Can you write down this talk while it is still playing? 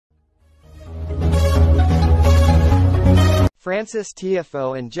Frances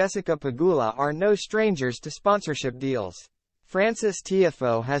Tiafoe and Jessica Pegula are no strangers to sponsorship deals. Frances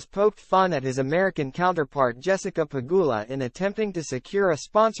Tiafoe has poked fun at his American counterpart Jessica Pegula in attempting to secure a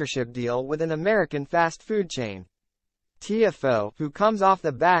sponsorship deal with an American fast food chain. Tiafoe, who comes off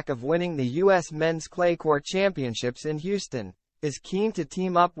the back of winning the U.S. Men's Clay Court Championships in Houston, is keen to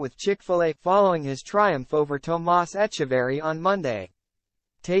team up with Chick-fil-A following his triumph over Tomas Echeverry on Monday.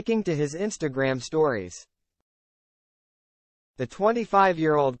 Taking to his Instagram stories, the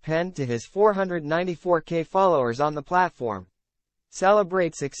 25-year-old penned to his 494K followers on the platform,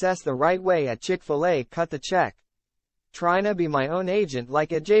 "Celebrate success the right way at Chick-fil-A, cut the check. Tryna be my own agent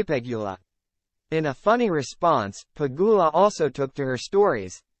like a Pegula." In a funny response, Pegula also took to her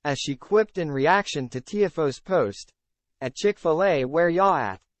stories, as she quipped in reaction to Tiafoe's post, "At Chick-fil-A where y'all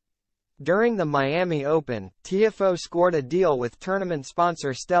at?" During the Miami Open, Tiafoe scored a deal with tournament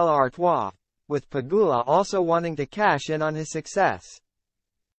sponsor Stella Artois, with Pegula also wanting to cash in on his success.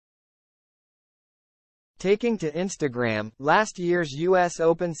 Taking to Instagram, last year's U.S.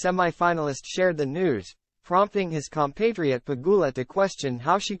 Open semifinalist shared the news, prompting his compatriot Pegula to question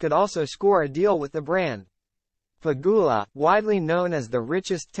how she could also score a deal with the brand. Pegula, widely known as the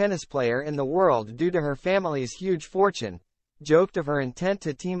richest tennis player in the world due to her family's huge fortune, joked of her intent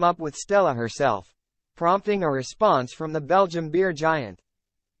to team up with Stella herself, prompting a response from the Belgian beer giant.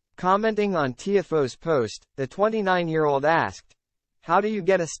 Commenting on Tiafoe's post, the 29-year-old asked, "How do you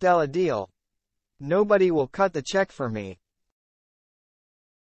get a Stella deal? Nobody will cut the check for me."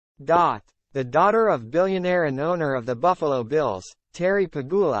 The daughter of billionaire and owner of the Buffalo Bills, Terry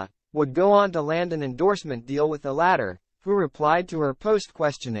Pegula, would go on to land an endorsement deal with the latter, who replied to her post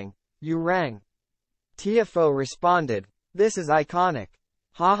questioning, "You rang?" Tiafoe responded, "This is iconic.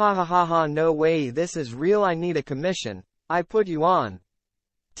 Ha ha ha ha ha, no way, this is real, I need a commission, I put you on."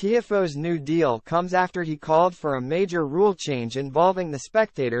 Tiafoe's new deal comes after he called for a major rule change involving the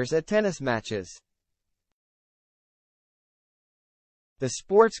spectators at tennis matches. The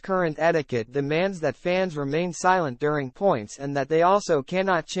sport's current etiquette demands that fans remain silent during points and that they also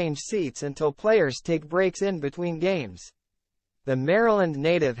cannot change seats until players take breaks in between games. The Maryland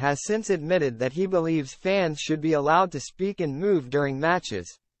native has since admitted that he believes fans should be allowed to speak and move during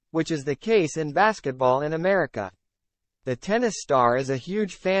matches, which is the case in basketball in America. The tennis star is a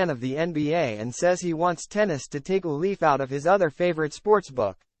huge fan of the NBA and says he wants tennis to take a leaf out of his other favorite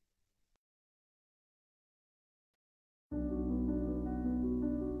sportsbook.